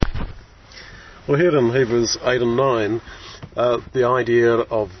Well, here in Hebrews 8 and 9, the idea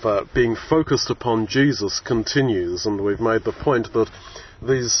of being focused upon Jesus continues, and we've made the point that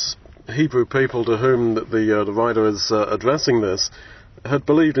these Hebrew people to whom the writer is addressing this had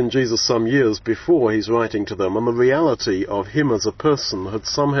believed in Jesus some years before he's writing to them, and the reality of him as a person had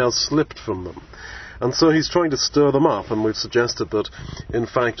somehow slipped from them. And so he's trying to stir them up, and we've suggested that, in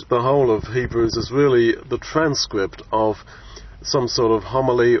fact, the whole of Hebrews is really the transcript of some sort of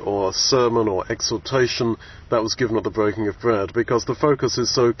homily or sermon or exhortation that was given at the breaking of bread, because the focus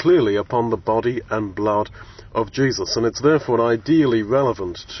is so clearly upon the body and blood of Jesus, and it's therefore ideally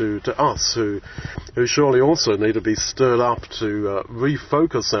relevant to us who surely also need to be stirred up to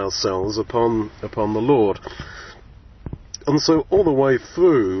refocus ourselves upon the Lord. And so all the way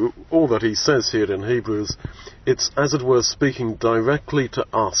through, all that he says here in Hebrews, it's as it were speaking directly to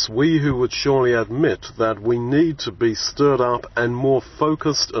us, we who would surely admit that we need to be stirred up and more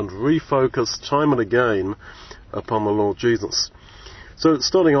focused and refocused time and again upon the Lord Jesus. So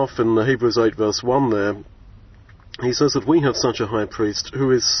starting off in Hebrews 8 verse 1 there, he says that we have such a high priest who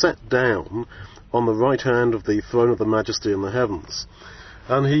is set down on the right hand of the throne of the majesty in the heavens.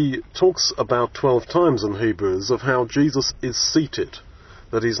 And he talks about 12 times in Hebrews of how Jesus is seated,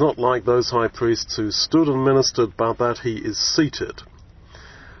 that he's not like those high priests who stood and ministered, but that he is seated.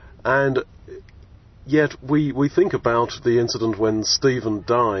 And yet we think about the incident when Stephen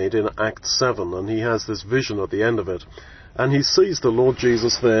died in Acts 7, and he has this vision at the end of it, and he sees the Lord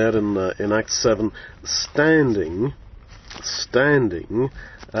Jesus there in Acts 7 standing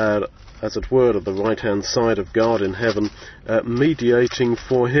as it were, at the right-hand side of God in heaven, mediating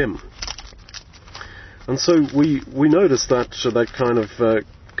for him. And so we notice that kind of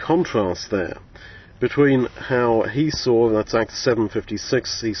contrast there between how he saw, that's Acts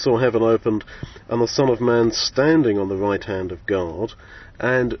 7:56, he saw heaven opened and the Son of Man standing on the right hand of God,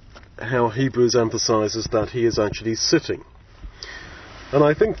 and how Hebrews emphasizes that he is actually sitting. And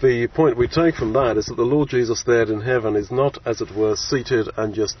I think the point we take from that is that the Lord Jesus there in heaven is not, as it were, seated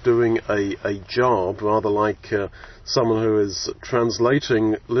and just doing a job, rather like someone who is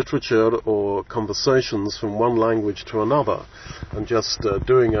translating literature or conversations from one language to another, and just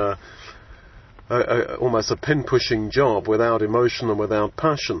doing almost a pin-pushing job without emotion and without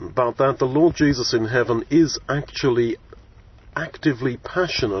passion, but that the Lord Jesus in heaven is actually actively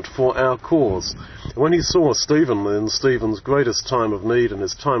passionate for our cause. When he saw Stephen in Stephen's greatest time of need and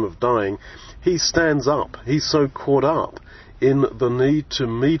his time of dying, he stands up. He's so caught up in the need to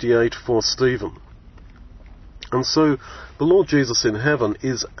mediate for Stephen. And so the Lord Jesus in heaven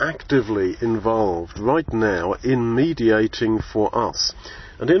is actively involved right now in mediating for us.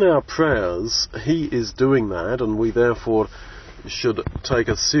 And in our prayers, he is doing that, and we therefore should take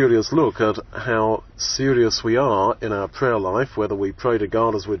a serious look at how serious we are in our prayer life, whether we pray to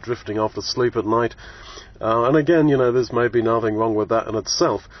God as we're drifting off to sleep at night. And again, there's maybe nothing wrong with that in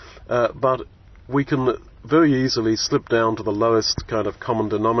itself, but we can very easily slip down to the lowest kind of common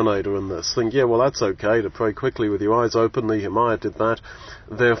denominator in this. Think, yeah, well, that's okay to pray quickly with your eyes open. Nehemiah did that,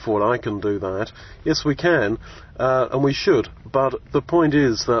 therefore I can do that. Yes, we can, and we should, but the point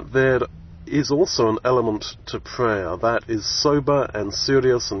is that there is also an element to prayer that is sober and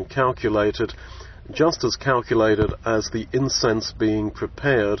serious and calculated, just as calculated as the incense being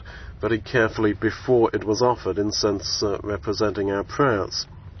prepared very carefully before it was offered, incense representing our prayers.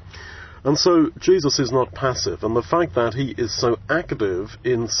 And so Jesus is not passive, and the fact that he is so active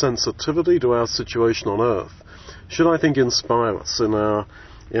in sensitivity to our situation on earth should, I think, inspire us in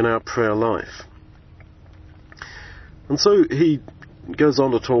our prayer life. And so he goes on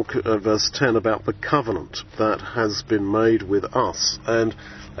to talk, verse 10, about the covenant that has been made with us. And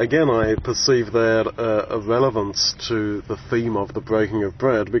again, I perceive there a relevance to the theme of the breaking of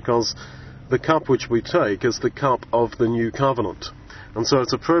bread, because the cup which we take is the cup of the new covenant. And so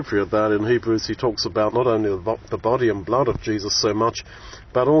it's appropriate that in Hebrews he talks about not only the body and blood of Jesus so much,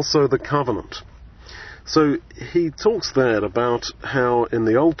 but also the covenant. So he talks there about how in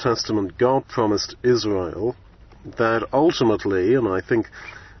the Old Testament God promised Israel that ultimately, and I think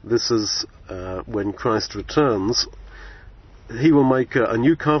this is when Christ returns, he will make a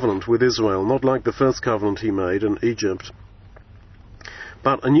new covenant with Israel, not like the first covenant he made in Egypt,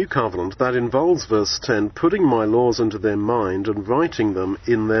 but a new covenant that involves, verse 10, putting my laws into their mind and writing them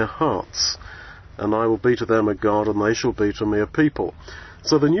in their hearts. And I will be to them a God, and they shall be to me a people.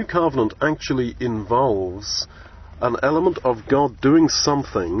 So the new covenant actually involves an element of God doing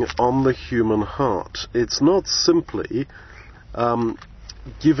something on the human heart. It's not simply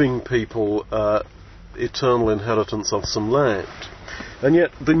giving people eternal inheritance of some land. And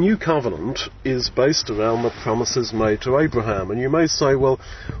yet the new covenant is based around the promises made to Abraham. And you may say, well,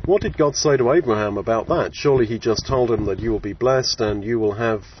 what did God say to Abraham about that? Surely he just told him that you will be blessed and you will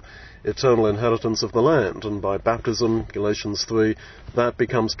have eternal inheritance of the land. And by baptism, Galatians 3, that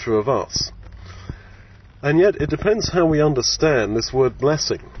becomes true of us. And yet it depends how we understand this word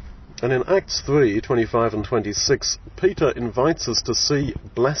blessing. And in Acts 3:25 and 26, Peter invites us to see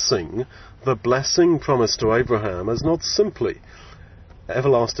blessing, the blessing promised to Abraham, as not simply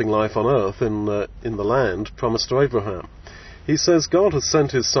everlasting life on earth in the land promised to Abraham. He says, God has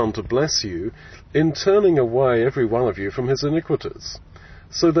sent his Son to bless you in turning away every one of you from his iniquities.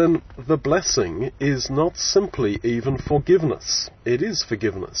 So then the blessing is not simply even forgiveness. It is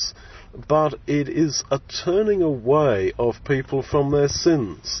forgiveness. But it is a turning away of people from their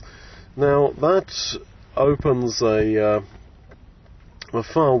sins. Now, that opens a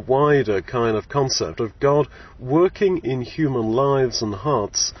far wider kind of concept of God working in human lives and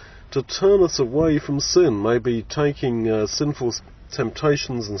hearts to turn us away from sin, maybe taking sinful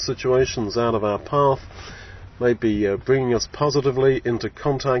temptations and situations out of our path, maybe bringing us positively into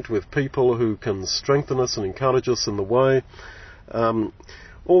contact with people who can strengthen us and encourage us in the way.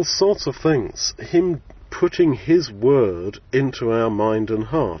 All sorts of things. Him putting his word into our mind and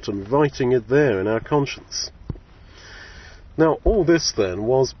heart and writing it there in our conscience. Now, all this then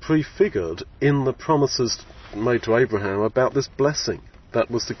was prefigured in the promises made to Abraham about this blessing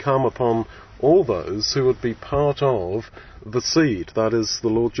that was to come upon all those who would be part of the seed, that is, the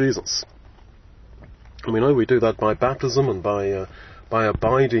Lord Jesus. And we know we do that by baptism and by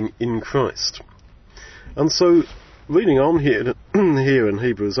abiding in Christ. And so, reading on here in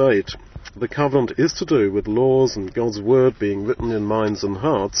Hebrews 8, the covenant is to do with laws and God's word being written in minds and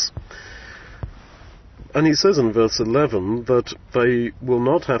hearts. And he says in verse 11 that they will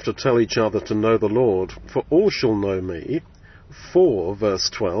not have to tell each other to know the Lord, for all shall know me. For, verse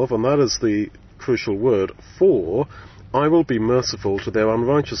 12, and that is the crucial word, for I will be merciful to their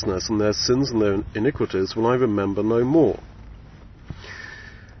unrighteousness, and their sins and their iniquities will I remember no more.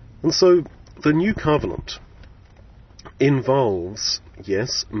 And so the new covenant involves,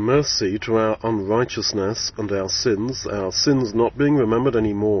 yes, mercy to our unrighteousness and our sins not being remembered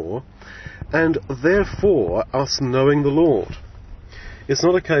anymore, and therefore us knowing the Lord. It's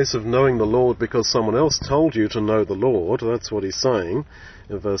not a case of knowing the Lord because someone else told you to know the Lord. That's what he's saying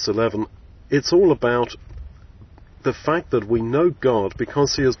in verse 11. It's all about the fact that we know God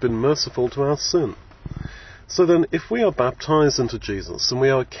because he has been merciful to our sin. So then, if we are baptized into Jesus and we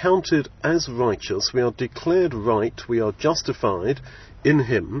are counted as righteous, we are declared right, we are justified in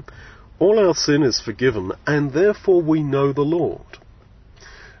him, all our sin is forgiven, and therefore we know the Lord.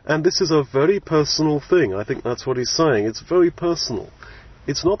 And this is a very personal thing. I think that's what he's saying. It's very personal.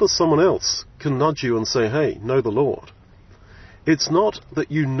 It's not that someone else can nudge you and say, hey, know the Lord. It's not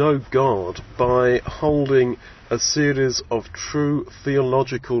that you know God by holding a series of true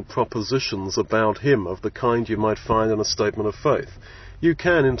theological propositions about him of the kind you might find in a statement of faith. You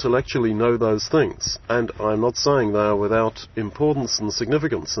can intellectually know those things, and I'm not saying they are without importance and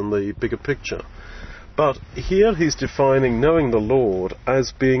significance in the bigger picture. But here he's defining knowing the Lord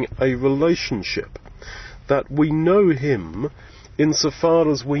as being a relationship, that we know him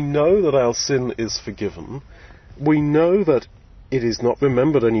insofar as we know that our sin is forgiven, we know that it is not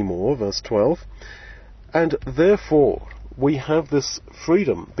remembered anymore, verse 12, and therefore we have this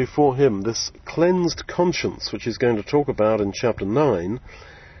freedom before him, this cleansed conscience, which he's going to talk about in chapter 9,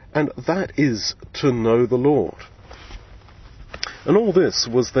 and that is to know the Lord. And all this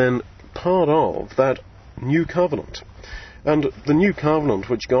was then part of that new covenant. And the new covenant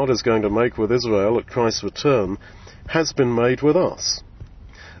which God is going to make with Israel at Christ's return has been made with us.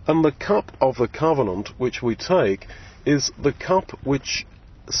 And the cup of the covenant which we take is the cup which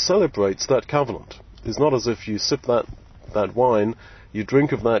celebrates that covenant. It's not as if you sip that wine, you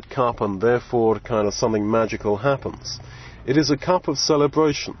drink of that cup, and therefore kind of something magical happens. It is a cup of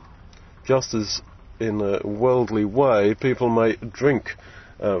celebration. Just as in a worldly way, people may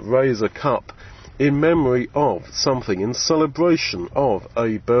raise a cup in memory of something, in celebration of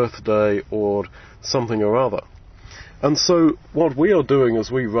a birthday or something or other. And so what we are doing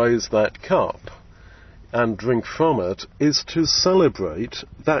as we raise that cup and drink from it is to celebrate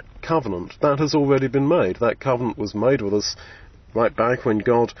that covenant that has already been made. That covenant was made with us right back when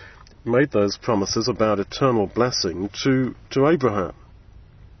God made those promises about eternal blessing to Abraham.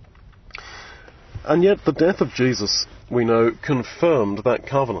 And yet the death of Jesus, we know, confirmed that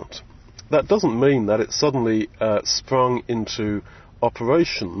covenant. That doesn't mean that it suddenly sprung into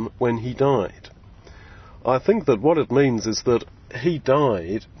operation when he died. I think that what it means is that he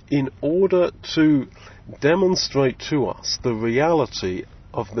died in order to demonstrate to us the reality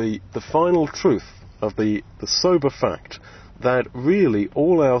of the final truth of the sober fact that really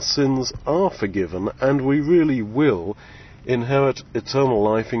all our sins are forgiven and we really will inherit eternal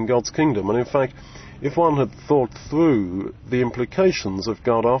life in God's kingdom. And in fact, if one had thought through the implications of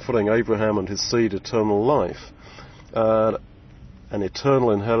God offering Abraham and his seed eternal life, an eternal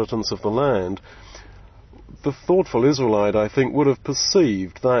inheritance of the land, the thoughtful Israelite, I think, would have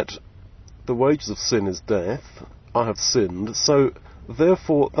perceived that the wages of sin is death. I have sinned, so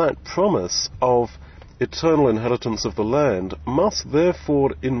therefore that promise of eternal inheritance of the land must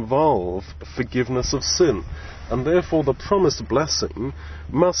therefore involve forgiveness of sin, and therefore the promised blessing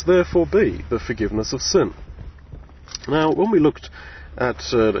must therefore be the forgiveness of sin. Now, when we looked at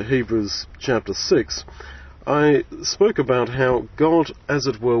Hebrews chapter 6, I spoke about how God, as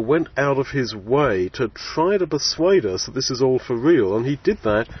it were, went out of his way to try to persuade us that this is all for real, and he did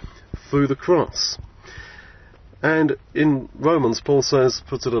that through the cross. And in Romans, Paul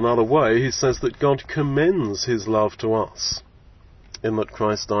puts it another way. He says that God commends his love to us in that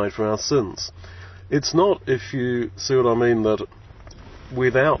Christ died for our sins. It's not, if you see what I mean, that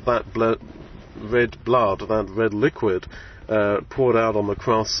without that red blood, that red liquid poured out on the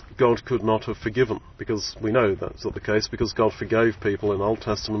cross, God could not have forgiven, because we know that's not the case, because God forgave people in Old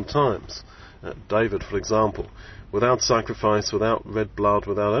Testament times. David, for example, without sacrifice, without red blood,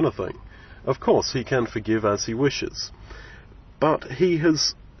 without anything. Of course, he can forgive as he wishes. But he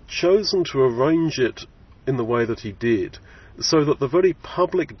has chosen to arrange it in the way that he did, so that the very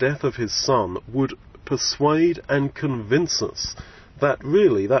public death of his Son would persuade and convince us that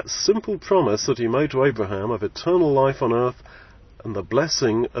really that simple promise that he made to Abraham of eternal life on earth and the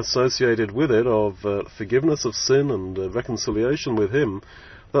blessing associated with it of forgiveness of sin and reconciliation with him,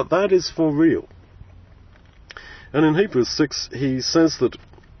 that is for real. And in Hebrews 6 he says that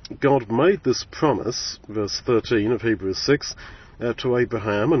God made this promise, verse 13 of Hebrews 6, to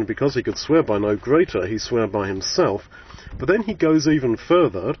Abraham, and because he could swear by no greater, he swore by himself. But then he goes even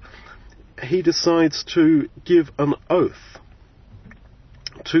further. He decides to give an oath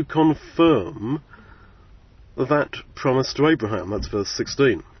to confirm that promise to Abraham. That's verse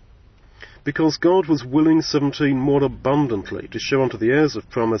 16. Because God was willing, 17, more abundantly to show unto the heirs of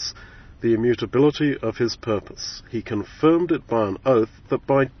promise the immutability of his purpose. He confirmed it by an oath, that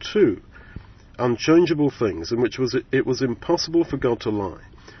by two unchangeable things, in which it was impossible for God to lie,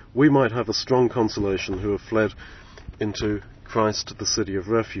 we might have a strong consolation who have fled into Christ, the city of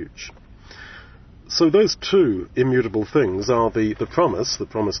refuge. So those two immutable things are the promise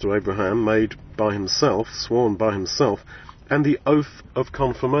to Abraham made by himself, sworn by himself, and the oath of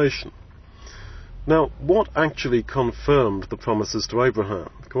confirmation. Now, what actually confirmed the promises to Abraham?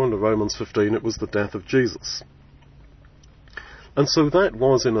 According to Romans 15, it was the death of Jesus. And so that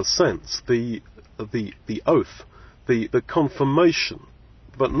was, in a sense, the oath, the confirmation,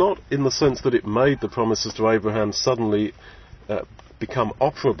 but not in the sense that it made the promises to Abraham suddenly become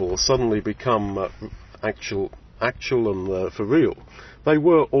operable, suddenly become actual and for real. They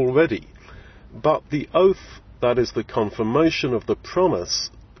were already. But the oath, that is the confirmation of the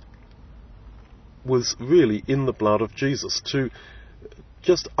promise, was really in the blood of Jesus, to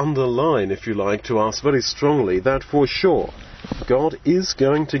just underline, if you like, to us very strongly that for sure God is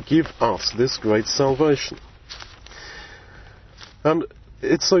going to give us this great salvation. And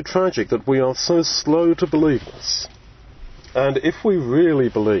it's so tragic that we are so slow to believe this. And if we really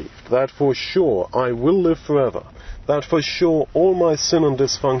believed that for sure I will live forever, that for sure all my sin and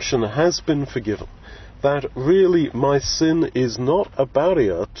dysfunction has been forgiven, that really my sin is not a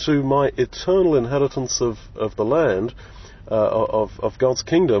barrier to my eternal inheritance of the land, of God's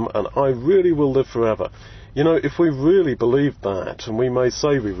kingdom, and I really will live forever. You know, if we really believed that, and we may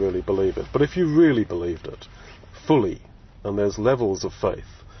say we really believe it, but if you really believed it fully, and there's levels of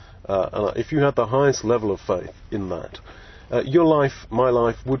faith, and if you had the highest level of faith in that, your life, my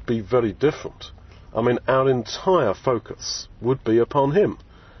life, would be very different. I mean, our entire focus would be upon him.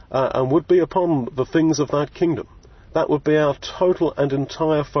 And would be upon the things of that kingdom. That would be our total and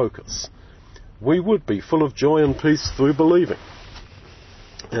entire focus. We would be full of joy and peace through believing,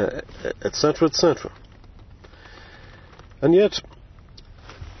 etc., etc. And yet,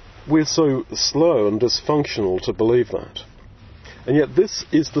 we're so slow and dysfunctional to believe that. And yet this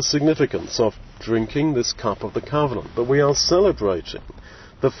is the significance of drinking this cup of the covenant, that we are celebrating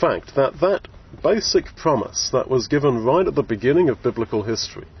the fact that that basic promise that was given right at the beginning of biblical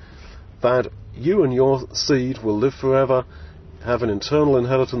history, that you and your seed will live forever, have an eternal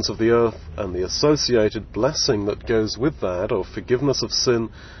inheritance of the earth, and the associated blessing that goes with that, of forgiveness of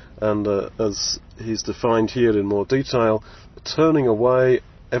sin, and as he's defined here in more detail, turning away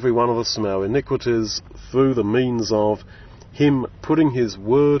every one of us from our iniquities through the means of him putting his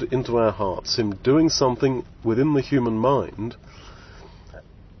word into our hearts, him doing something within the human mind,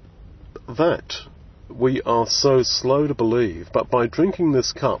 that we are so slow to believe. But by drinking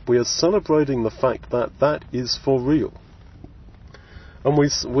this cup, we are celebrating the fact that that is for real. And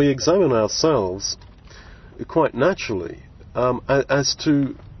we examine ourselves quite naturally as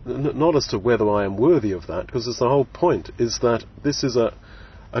to, not as to whether I am worthy of that, because the whole point is that this is a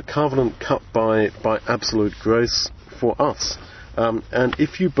covenant cut by absolute grace for us. And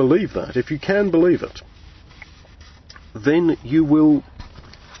if you believe that, if you can believe it, then you will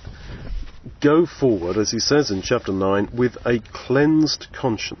go forward, as he says in chapter 9, with a cleansed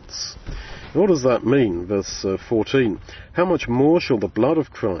conscience. What does that mean? Verse 14. How much more shall the blood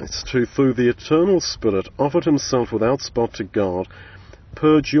of Christ, who through the eternal Spirit offered himself without spot to God,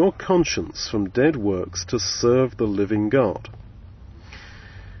 purge your conscience from dead works to serve the living God?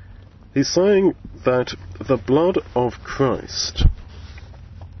 He's saying that the blood of Christ,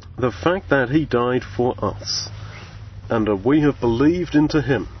 the fact that he died for us, and that we have believed into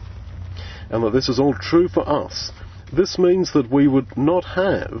him, and that this is all true for us, this means that we would not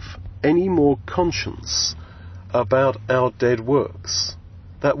have any more conscience about our dead works,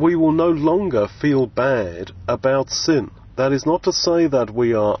 that we will no longer feel bad about sin. That is not to say that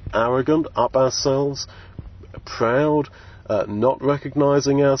we are arrogant, up ourselves, proud, not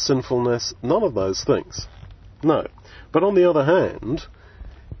recognizing our sinfulness, none of those things. No. But on the other hand,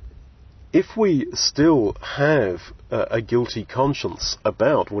 if we still have a guilty conscience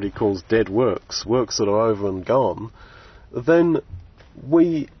about what he calls dead works, works that are over and gone, then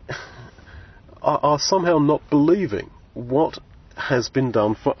we are somehow not believing what has been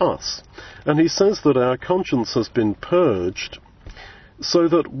done for us. And he says that our conscience has been purged so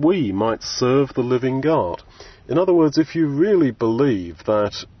that we might serve the living God. In other words, if you really believe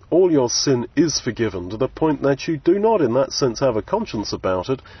that all your sin is forgiven to the point that you do not in that sense have a conscience about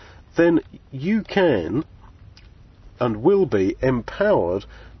it, then you can and will be empowered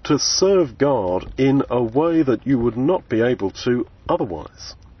to serve God in a way that you would not be able to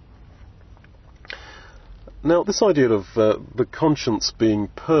otherwise. Now, this idea of the conscience being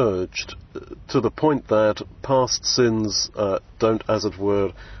purged to the point that past sins don't, as it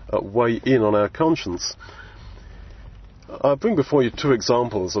were, weigh in on our conscience, I bring before you two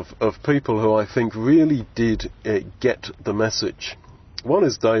examples of people who I think really did get the message. One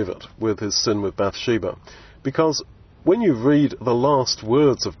is David with his sin with Bathsheba, because when you read the last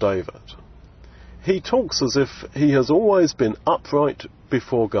words of David, he talks as if he has always been upright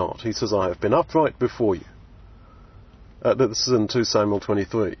before God. He says, I have been upright before you. This is in 2 Samuel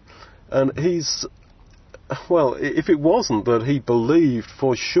 23. And he's, well, if it wasn't that he believed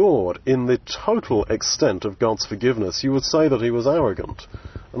for sure in the total extent of God's forgiveness, you would say that he was arrogant.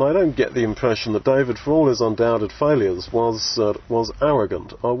 And I don't get the impression that David, for all his undoubted failures, was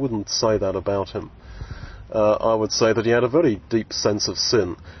arrogant. I wouldn't say that about him. I would say that he had a very deep sense of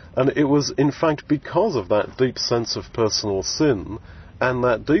sin. And it was, in fact, because of that deep sense of personal sin and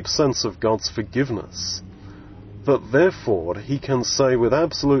that deep sense of God's forgiveness that therefore he can say with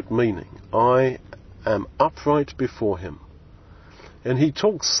absolute meaning, I am upright before him. And he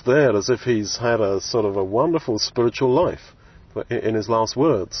talks there as if he's had a sort of a wonderful spiritual life in his last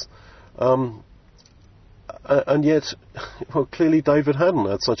words. And yet, well, clearly David hadn't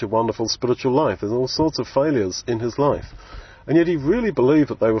had such a wonderful spiritual life. There's all sorts of failures in his life. And yet he really believed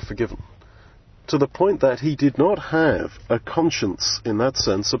that they were forgiven, to the point that he did not have a conscience in that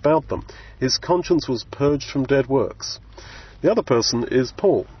sense about them. His conscience was purged from dead works. The other person is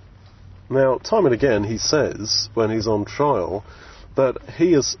Paul. Now, time and again he says, when he's on trial, that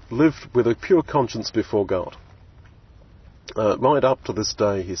he has lived with a pure conscience before God. Right up to this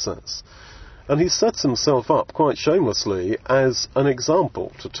day, he says. And he sets himself up quite shamelessly as an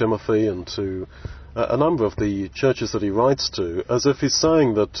example to Timothy and to a number of the churches that he writes to, as if he's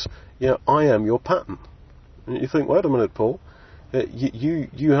saying that, yeah, I am your pattern. And you think, wait a minute, Paul,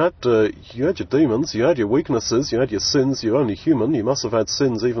 you had your demons, you had your weaknesses, you had your sins, you're only human, you must have had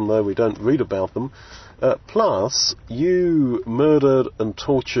sins even though we don't read about them, plus you murdered and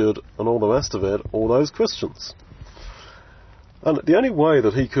tortured and all the rest of it, all those Christians. And the only way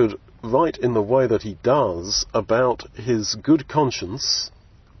that he could write in the way that he does about his good conscience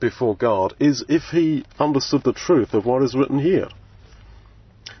before God is if he understood the truth of what is written here.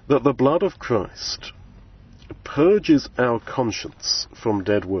 That the blood of Christ purges our conscience from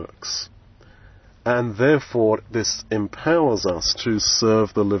dead works, and therefore this empowers us to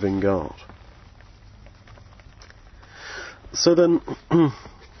serve the living God. So then,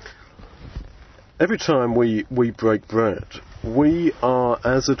 every time we break bread, we are,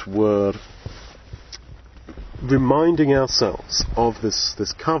 as it were, reminding ourselves of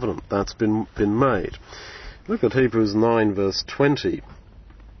this covenant that's been made. Look at Hebrews 9 verse 20,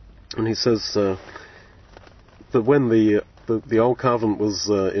 and he says that when the old covenant was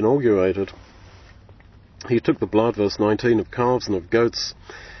inaugurated, he took the blood, verse 19, of calves and of goats,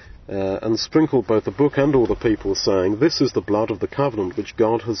 and sprinkled both the book and all the people, saying, "This is the blood of the covenant which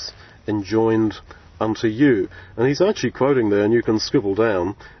God has enjoined unto you." And he's actually quoting there, and you can scribble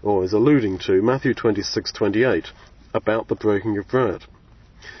down, or is alluding to, Matthew 26:28, about the breaking of bread,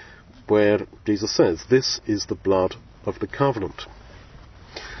 where Jesus says, "This is the blood of the covenant."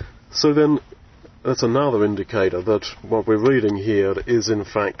 So then, that's another indicator that what we're reading here is in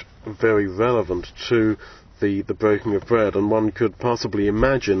fact very relevant to the breaking of bread, and one could possibly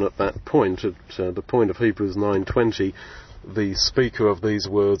imagine at that point, at the point of Hebrews 9:20, the speaker of these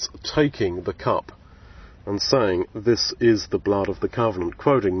words taking the cup and saying, "This is the blood of the covenant,"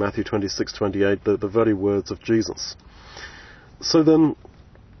 quoting Matthew 26:28, the very words of Jesus. So then,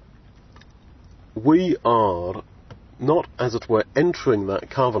 we are not, as it were, entering that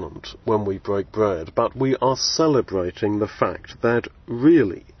covenant when we break bread, but we are celebrating the fact that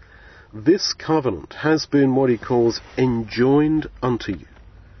really this covenant has been what he calls enjoined unto you.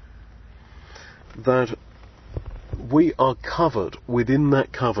 That we are covered within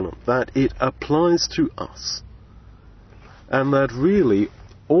that covenant, that it applies to us, and that really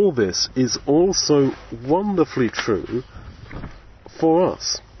all this is also wonderfully true for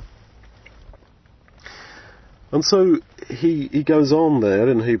us. And so he goes on there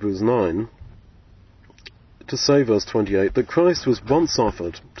in Hebrews 9 to say, verse 28, that Christ was once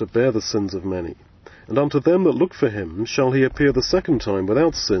offered to bear the sins of many, and unto them that look for him shall he appear the second time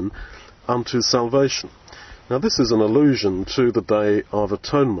without sin unto salvation. Now this is an allusion to the Day of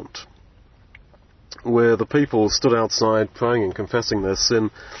Atonement, where the people stood outside praying and confessing their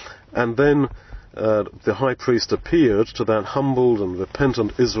sin, and then the high priest appeared to that humbled and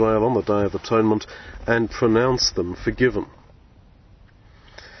repentant Israel on the Day of Atonement and pronounced them forgiven,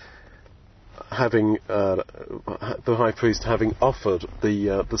 having the high priest having offered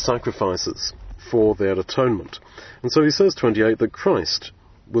the sacrifices for their atonement. And so he says, 28, that Christ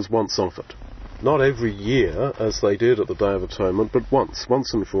was once offered. Not every year, as they did at the Day of Atonement, but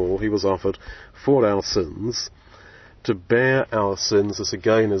once and for all, he was offered for our sins, to bear our sins. This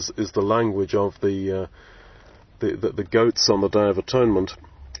again is the language of the goats on the Day of Atonement.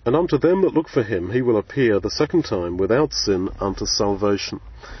 And unto them that look for him he will appear the second time without sin unto salvation.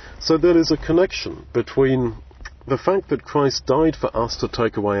 So there is a connection between the fact that Christ died for us to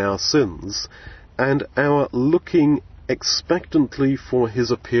take away our sins and our looking expectantly for his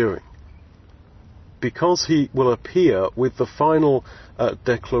appearing, because he will appear with the final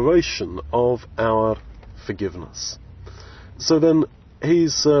declaration of our forgiveness. So then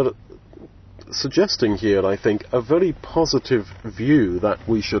he's suggesting here, I think, a very positive view that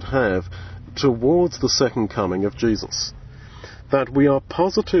we should have towards the second coming of Jesus. That we are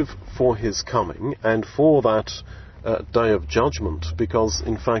positive for his coming and for that Day of Judgment, because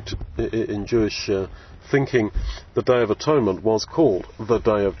in fact in Jewish thinking the Day of Atonement was called the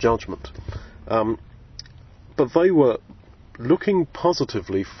Day of Judgment. But they were looking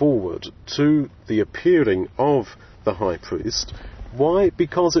positively forward to the appearing of the high priest. Why?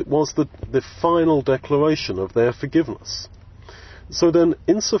 Because it was the final declaration of their forgiveness. So then,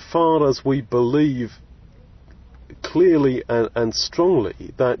 insofar as we believe clearly and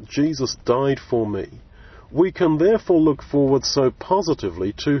strongly that Jesus died for me, we can therefore look forward so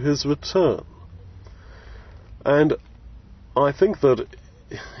positively to his return. And I think that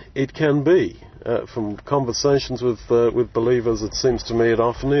it can be, from conversations with believers, it seems to me it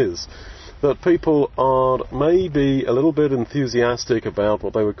often is, that people are maybe a little bit enthusiastic about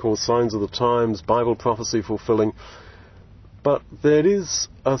what they would call signs of the times, Bible prophecy fulfilling, but there is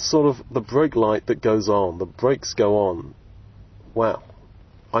a sort of the brake light that goes on, the brakes go on. Wow,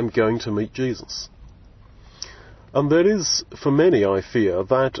 I'm going to meet Jesus. And there is, for many, I fear,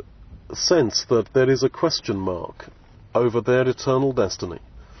 that sense that there is a question mark over their eternal destiny,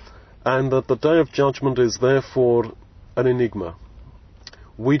 and that the Day of Judgment is therefore an enigma.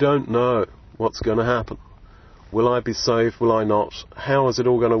 We don't know what's going to happen. Will I be saved? Will I not? How is it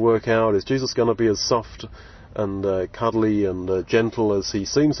all going to work out? Is Jesus going to be as soft and cuddly and gentle as he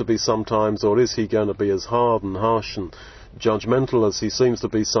seems to be sometimes, or is he going to be as hard and harsh and judgmental as he seems to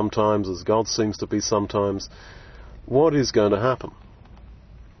be sometimes, as God seems to be sometimes? What is going to happen?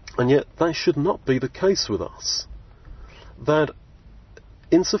 And yet that should not be the case with us. That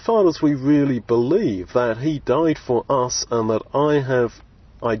insofar as we really believe that he died for us and that I have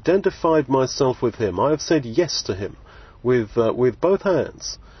identified myself with him, I have said yes to him, with both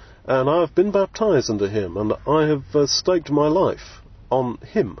hands, and I have been baptized into him, and I have staked my life on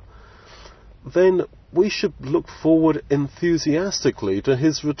him, then we should look forward enthusiastically to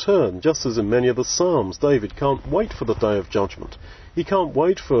his return, just as in many of the Psalms, David can't wait for the day of judgment. He can't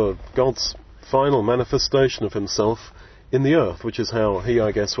wait for God's final manifestation of himself in the earth, which is how he,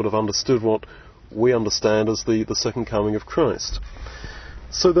 I guess, would have understood what we understand as the second coming of Christ.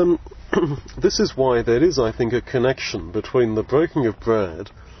 So then, this is why there is, I think, a connection between the breaking of bread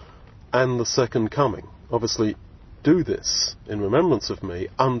and the second coming. Obviously, do this in remembrance of me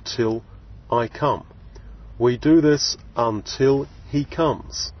until I come. We do this until he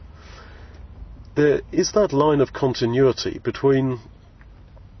comes. There is that line of continuity between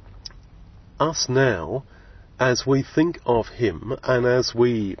us now as we think of him and as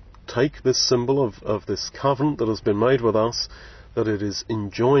we take this symbol of this covenant that has been made with us, that it is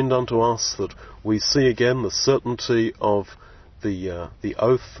enjoined unto us, that we see again the certainty of the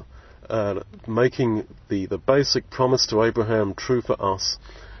oath, making the basic promise to Abraham true for us.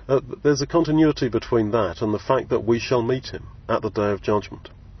 There's a continuity between that and the fact that we shall meet him at the day of judgment.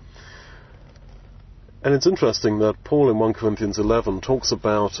 And it's interesting that Paul in 1 Corinthians 11 talks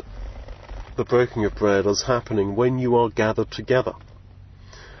about the breaking of bread as happening when you are gathered together.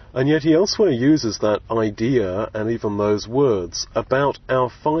 And yet he elsewhere uses that idea and even those words about our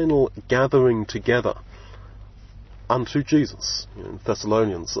final gathering together unto Jesus. In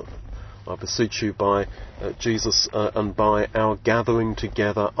Thessalonians, I beseech you by Jesus and by our gathering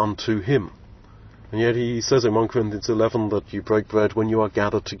together unto him. And yet he says in 1 Corinthians 11 that you break bread when you are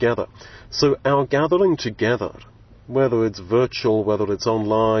gathered together. So our gathering together, whether it's virtual, whether it's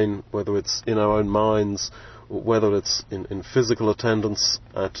online, whether it's in our own minds, whether it's in physical attendance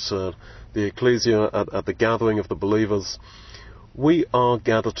at the ecclesia, at the gathering of the believers, we are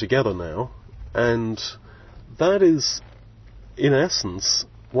gathered together now, and that is, in essence,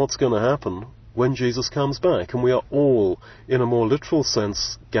 what's going to happen when Jesus comes back, and we are all, in a more literal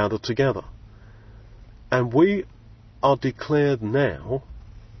sense, gathered together. And we are declared now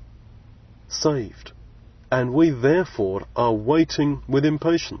saved. And we therefore are waiting with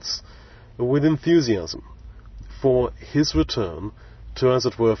impatience, with enthusiasm, for his return to, as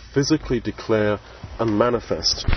it were, physically declare and manifest